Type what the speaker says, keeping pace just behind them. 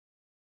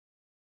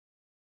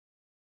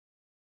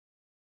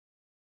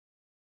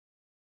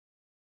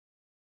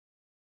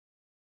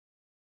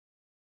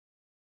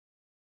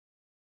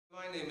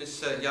My name is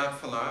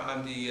Jaap van Laar.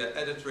 I'm the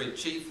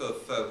Editor-in-Chief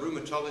of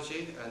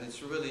Rheumatology, and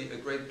it's really a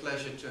great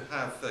pleasure to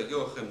have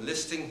Joachim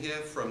Listing here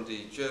from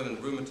the German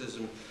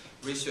Rheumatism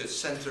Research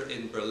Center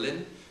in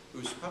Berlin,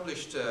 who's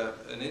published a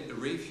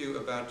review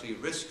about the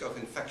risk of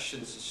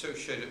infections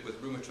associated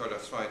with rheumatoid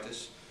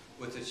arthritis,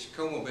 with its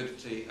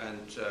comorbidity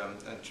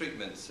and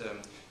treatment.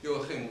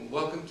 Joachim,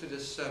 welcome to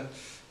this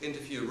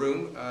interview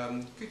room.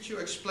 Could you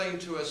explain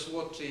to us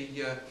what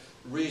the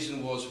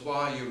reason was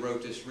why you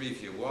wrote this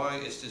review? Why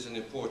is this an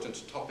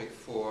important topic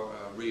for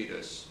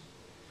readers?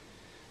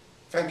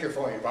 Thank you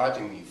for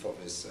inviting me for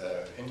this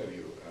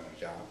interview,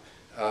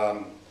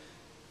 Jaap.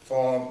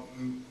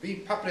 We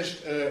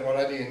published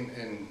already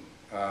in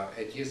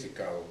 8 years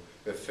ago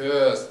the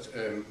first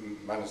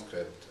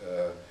manuscript,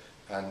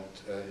 and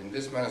in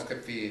this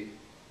manuscript we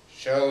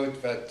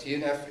showed that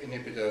TNF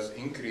inhibitors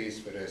increase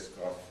the risk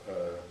of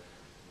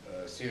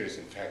serious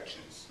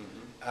infections. Mm-hmm.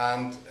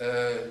 And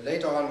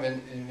later on,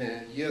 in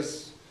the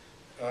years,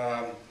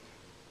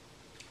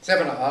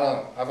 7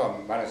 other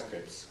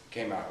manuscripts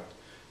came out,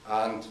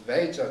 and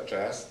they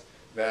suggest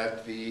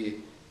that the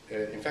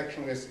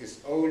infection risk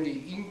is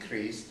only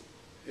increased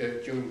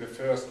during the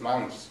first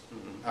months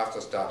mm-hmm.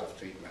 after start of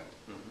treatment.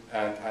 Mm-hmm.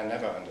 And I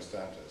never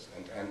understand this.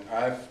 And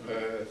I've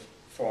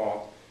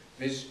thought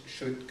this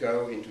should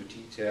go into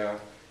detail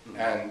mm-hmm.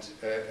 and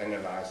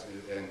analyze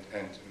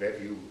and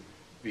review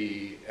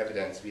the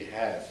evidence we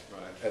have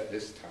right. at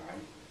this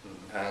time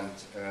mm-hmm.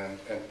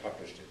 and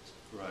published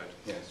it. Right.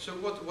 Yes. So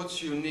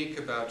what's unique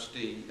about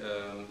the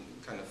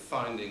kind of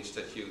findings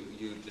that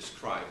you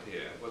describe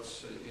here?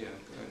 What's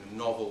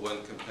novel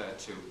when compared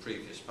to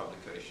previous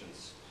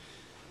publications?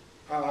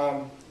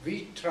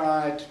 We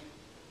tried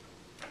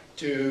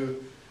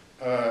to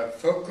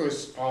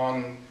focus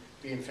on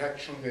the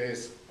infection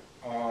risk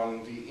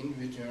on the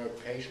individual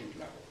patient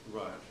level.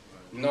 Right.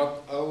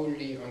 Not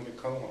only on the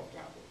cohort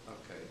level.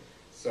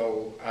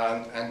 So,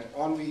 and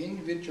on the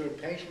individual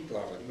patient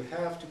level, you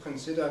have to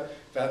consider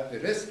that the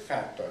risk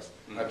factors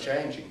mm-hmm. are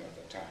changing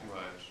over time.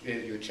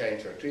 Right. You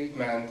change your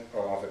treatment,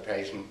 or the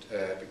patient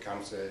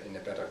becomes in a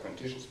better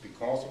conditions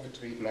because of the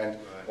treatment,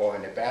 right. or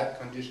in a bad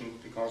condition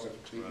because of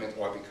the treatment,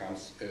 right. or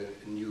becomes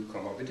a new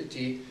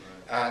comorbidity.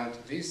 Right. And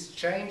this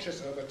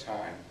changes over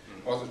time.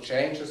 Mm-hmm. Also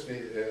changes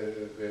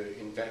the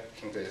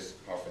infection risk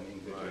of an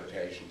individual right.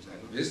 patient.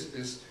 And mm-hmm. this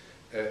is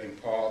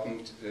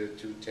important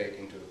to take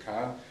into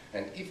account,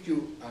 and if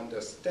you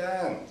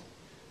understand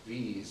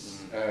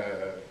these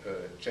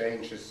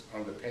changes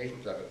on the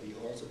patient level, you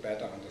also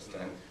better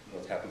understand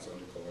what happens on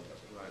the cohort level.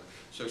 Right.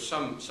 So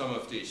some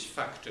of these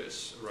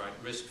factors, right,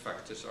 risk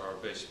factors, are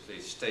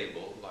basically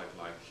stable, like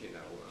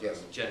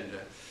yes.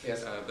 gender.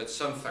 Yes. But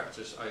some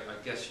factors,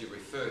 I guess you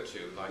refer to,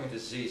 like yes.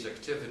 disease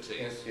activity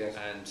yes, yes.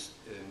 and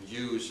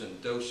use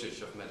and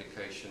dosage of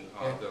medication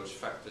are yeah. those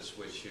factors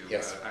which you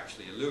yes.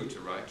 actually allude to,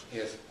 right?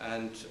 Yes.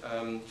 And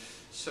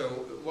so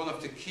one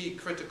of the key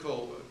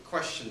critical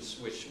questions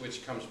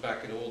which comes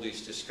back in all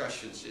these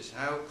discussions is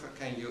how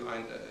can you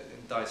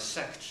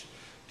dissect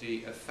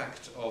the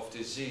effect of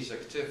disease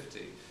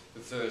activity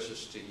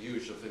versus the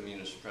use of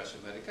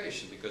immunosuppressive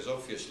medication, because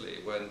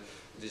obviously when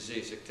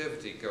disease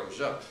activity goes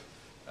up,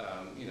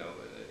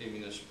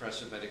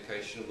 immunosuppressive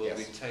medication will yes.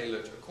 be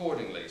tailored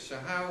accordingly. So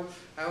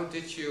how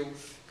did you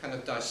kind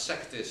of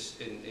dissect this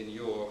in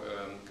your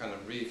kind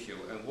of review,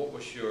 and what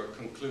was your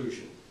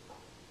conclusion?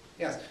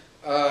 Yes,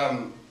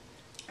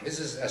 this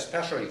is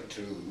especially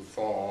true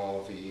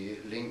for the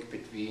link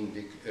between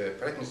the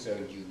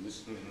prednisone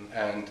use mm-hmm.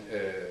 and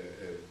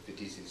the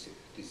disease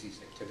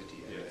activity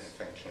and yes.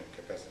 functional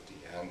capacity.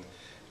 And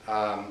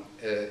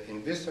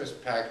in this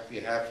respect, we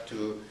have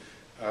to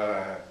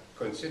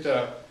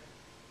consider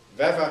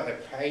whether a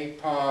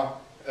paper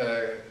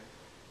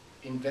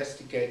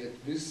investigated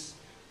this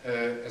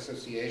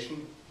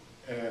association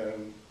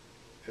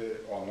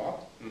or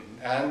not,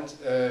 mm-hmm. and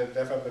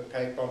whether the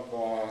paper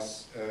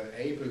was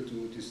able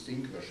to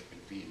distinguish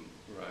between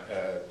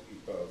right.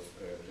 Both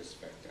risk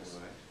factors.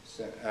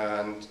 Right.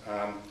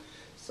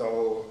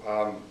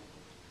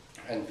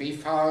 And we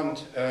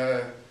found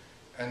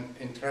an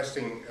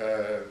interesting,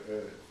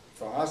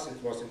 for us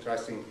it was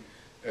interesting,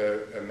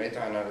 a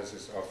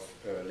meta-analysis of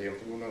Leon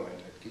Bruno and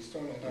Ed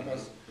Keystone and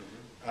others,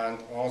 mm-hmm.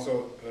 and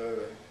also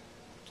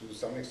to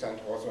some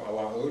extent also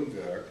our own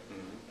work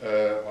mm-hmm.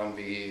 On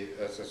the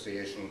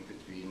association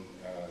between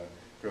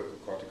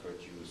glucocorticoid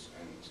use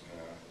and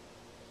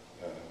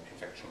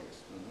infection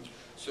risk.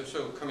 Mm-hmm.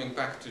 So coming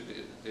back to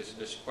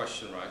this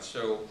question, right?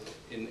 So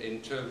in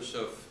terms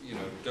of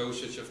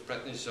dosage of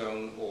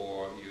prednisone,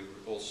 or you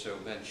also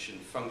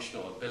mentioned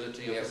functional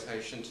ability of yes. the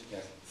patient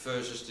yes.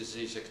 versus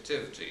disease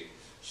activity.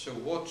 So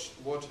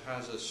what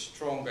has a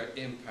stronger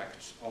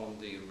impact on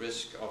the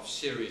risk of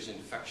serious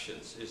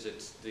infections? Is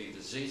it the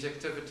disease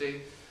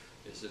activity?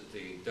 Is it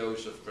the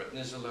dose of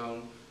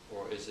prednisolone?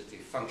 Or is it the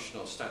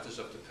functional status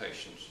of the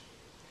patient?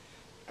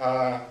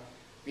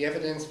 The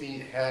evidence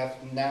we have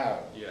now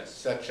yes.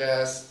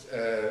 suggests,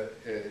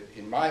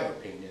 in my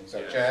opinion,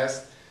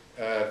 suggests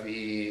yes.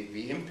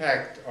 The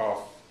impact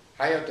of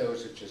higher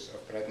dosages of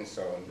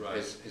prednisone Right.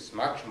 is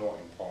much more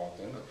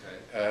important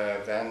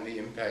than the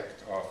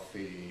impact of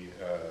the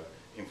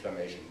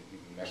inflammation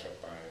measured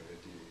by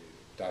the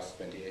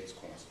DAS-28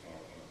 scores or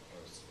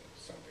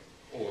something.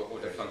 Or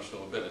the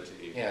functional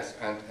ability. Yes,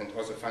 and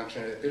also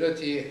functional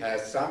ability has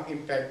some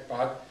impact,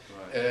 but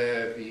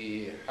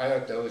the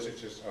higher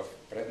dosages of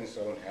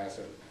prednisone have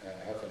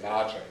a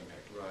larger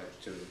impact. Right.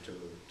 To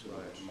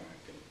my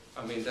opinion.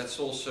 I mean, that's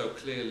also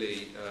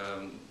clearly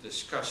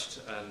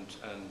discussed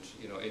and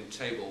you know, in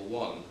table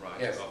 1,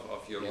 right, yes.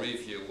 of your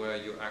review, where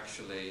you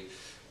actually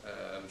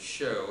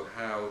show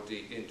how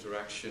the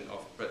interaction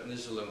of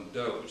prednisolone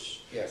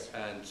dose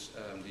and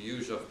the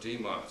use of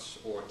DMARDs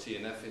or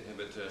TNF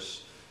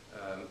inhibitors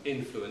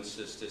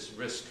influences this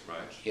risk,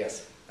 right?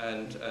 Yes.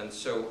 And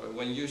so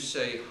when you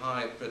say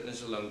high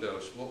prednisolone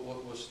dose,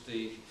 what was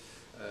the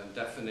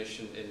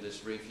definition in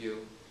this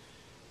review?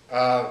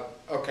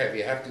 Okay,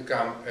 we have to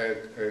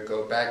go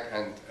back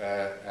and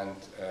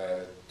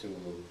to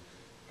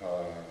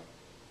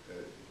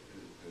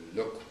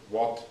look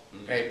what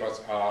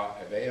papers are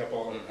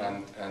available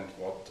and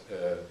what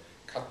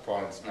cut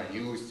points are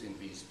used in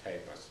these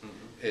papers.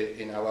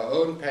 In our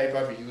own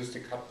paper, we used a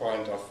cut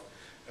point of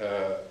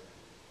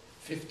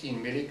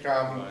 15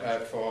 milligram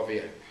for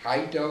the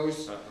high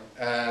dose,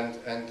 and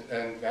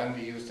then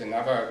we used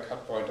another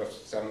cut point of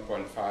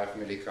 7.5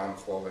 milligram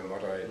for the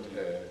moderate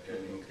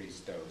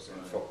increased dose.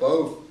 And for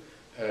both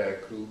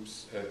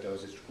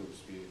dosage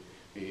groups,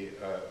 we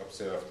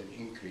observed an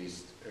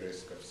increased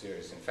risk of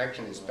serious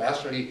infection,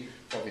 especially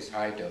for this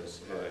high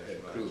dose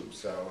group.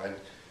 So,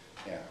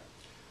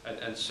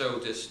 and so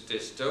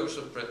this dose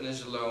of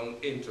prednisolone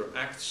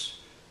interacts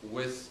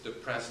with the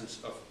presence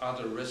of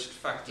other risk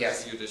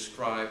factors you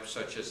describe,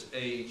 such as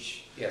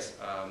age,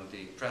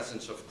 the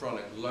presence of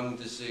chronic lung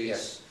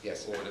disease,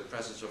 or the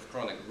presence of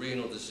chronic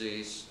renal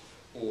disease,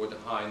 or the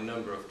high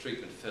number of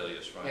treatment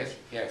failures, right? Yes,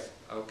 yes.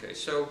 Okay,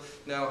 so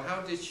now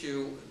how did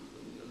you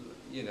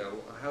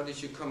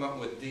come up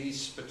with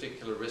these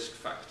particular risk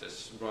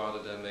factors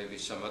rather than maybe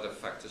some other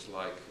factors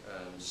like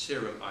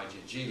serum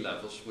IgG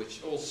levels,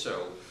 which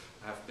also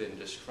have been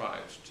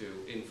described to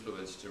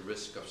influence the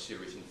risk of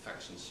serious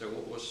infections? So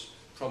what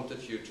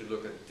prompted you to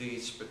look at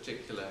these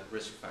particular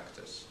risk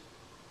factors?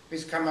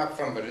 These come up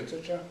from the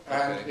literature,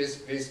 and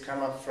these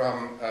come up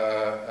from,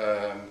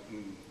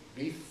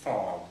 we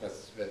found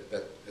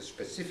that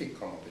specific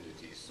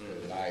comorbidities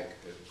like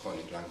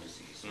chronic lung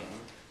disease,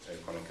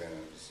 chronic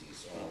renal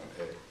disease,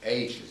 or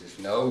age, it is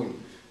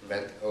known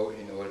that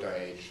in older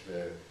age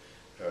the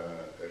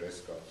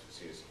risk of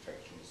serious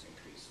infection is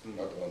increased,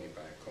 not only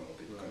by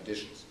comorbid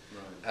conditions.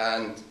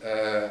 And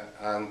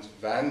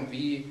when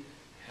we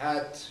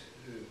had,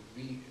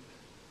 we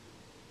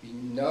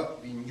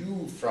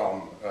knew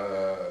from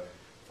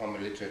the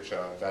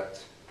literature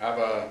that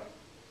other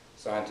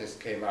scientists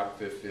came up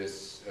with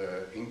this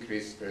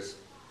increased risk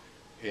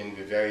in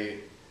the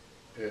very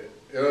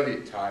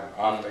early time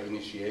after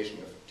initiation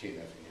of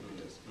TNF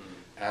inhibitors.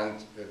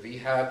 And we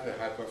had the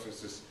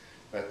hypothesis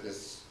that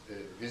this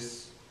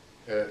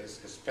is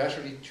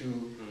especially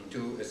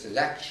to a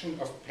selection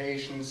of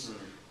patients,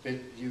 that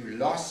you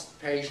lost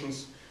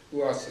patients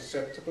who are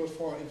susceptible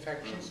for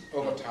infections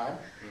over time,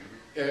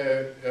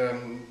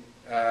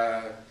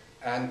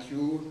 and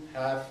you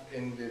have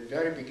in the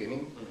very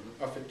beginning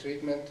of the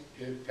treatment,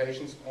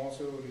 patients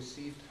also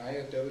received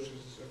higher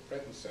doses of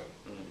prednisone.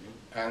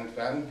 And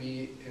then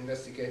we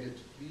investigated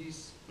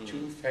these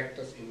two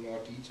factors in more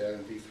detail,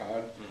 and we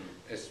found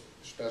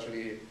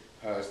especially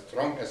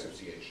strong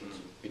associations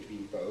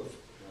between both.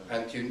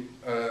 And you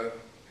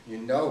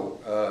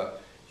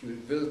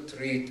will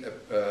treat a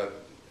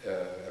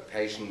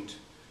patient,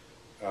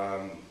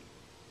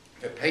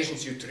 the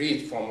patients you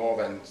treat for more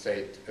than,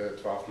 say,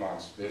 12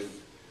 months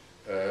with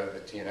a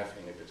TNF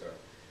inhibitor.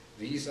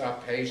 These are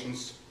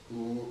patients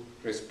who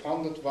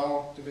responded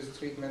well to this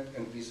treatment,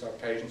 and these are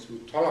patients who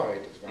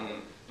tolerated well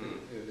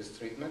this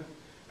treatment,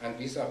 and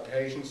these are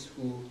patients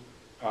who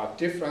are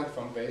different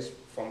from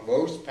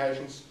those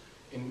patients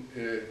in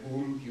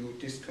whom you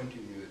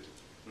discontinued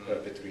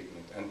the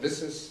treatment. And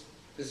this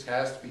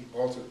has to be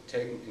also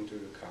taken into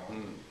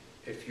account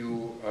if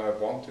you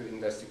want to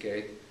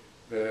investigate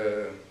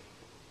the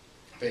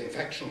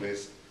infection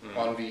risk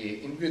on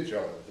the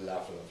individual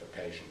level of a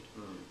patient,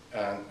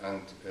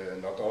 and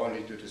not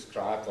only to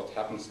describe what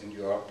happens in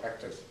your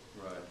practice.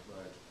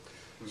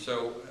 Right.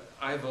 So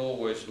I've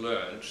always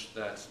learned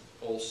that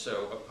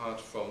also, apart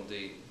from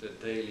the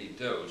daily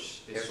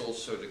dose, it's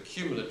also the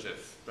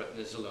cumulative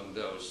prednisolone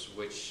dose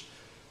which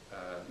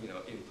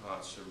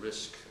imparts a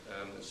risk.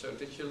 So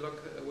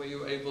were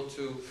you able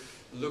to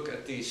look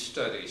at these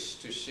studies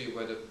to see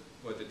whether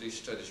these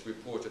studies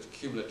reported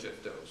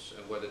cumulative dose,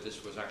 and whether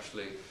this was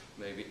actually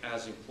maybe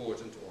as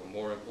important or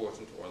more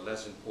important or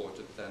less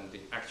important than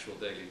the actual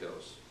daily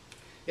dose?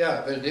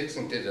 Yeah, well,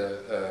 Dixon did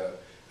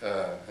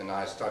a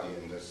nice study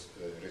in this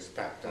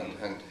respect,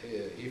 and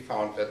he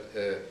found that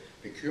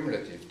the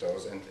cumulative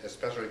dose, and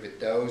especially the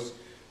dose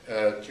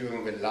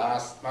during the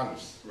last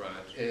months,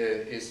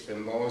 is the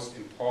most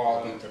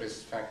important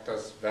risk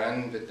factors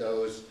when the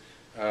dose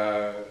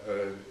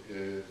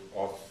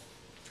of,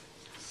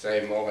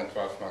 say, more than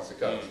 12 months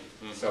ago.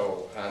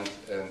 So, and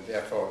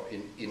therefore,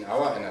 in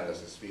our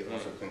analysis, we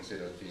also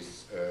considered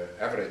this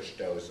average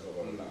dose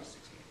over the last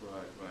 6 months.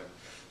 Right, right.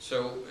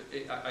 So,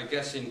 I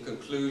guess in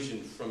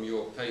conclusion from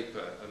your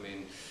paper, I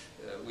mean,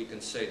 we can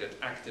say that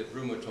active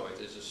rheumatoid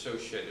is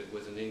associated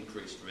with an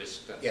increased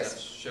risk. That's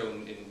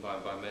shown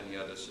by many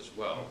others as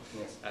well.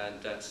 Yes.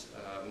 And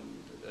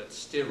that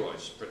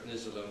steroids,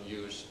 prednisolone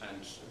use,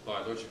 and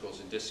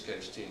biologicals, in this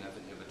case TNF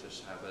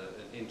inhibitors, have an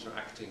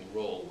interacting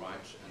role,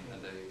 right?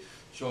 And they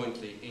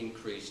jointly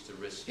increase the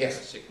risk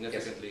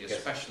significantly,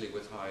 especially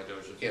with high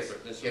doses of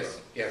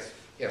prednisolone. Yes.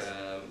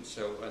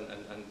 So,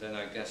 and then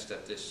I guess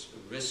that this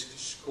risk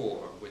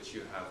score, which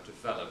you have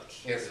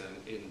developed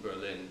in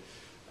Berlin,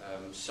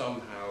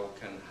 somehow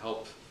can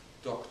help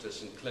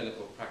doctors in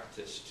clinical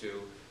practice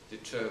to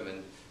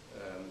determine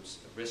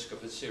risk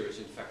of serious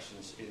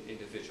infections in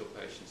individual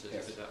patients.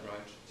 Is that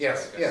right?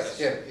 Yes, so yes.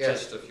 The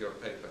gist of your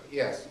paper.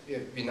 Yes,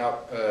 we now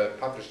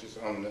publish this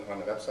on the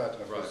website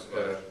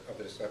of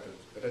this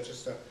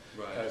register.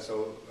 Right.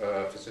 So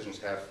physicians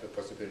have the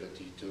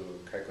possibility to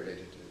calculate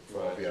it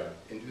for their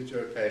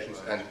individual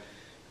patients.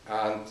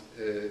 And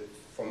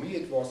for me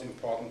it was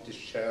important to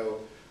show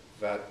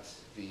that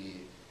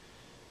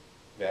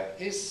there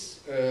is,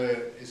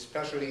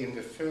 especially in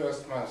the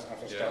first months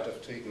after start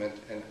of treatment,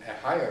 a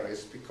higher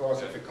risk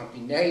because of a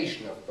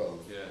combination of both,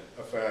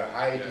 of a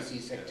high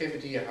disease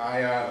activity,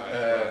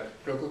 higher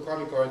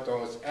glucocorticoid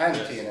dose and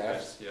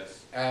TNFs,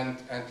 and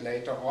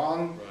later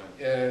on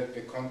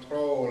the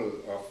control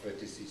of the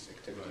disease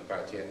activity by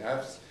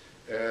TNFs.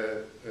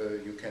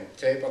 You can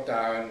taper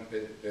down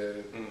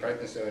the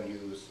prednisone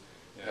use,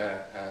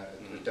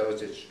 the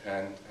dosage,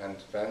 and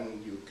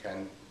then you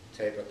can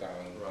taper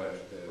down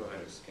the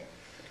risk.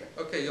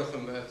 Okay,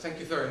 Joachim, thank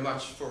you very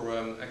much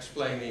for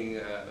explaining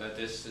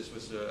this. This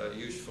was a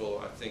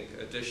useful, I think,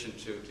 addition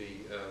to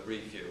the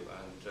review,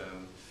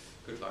 and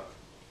good luck.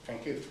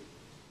 Thank you.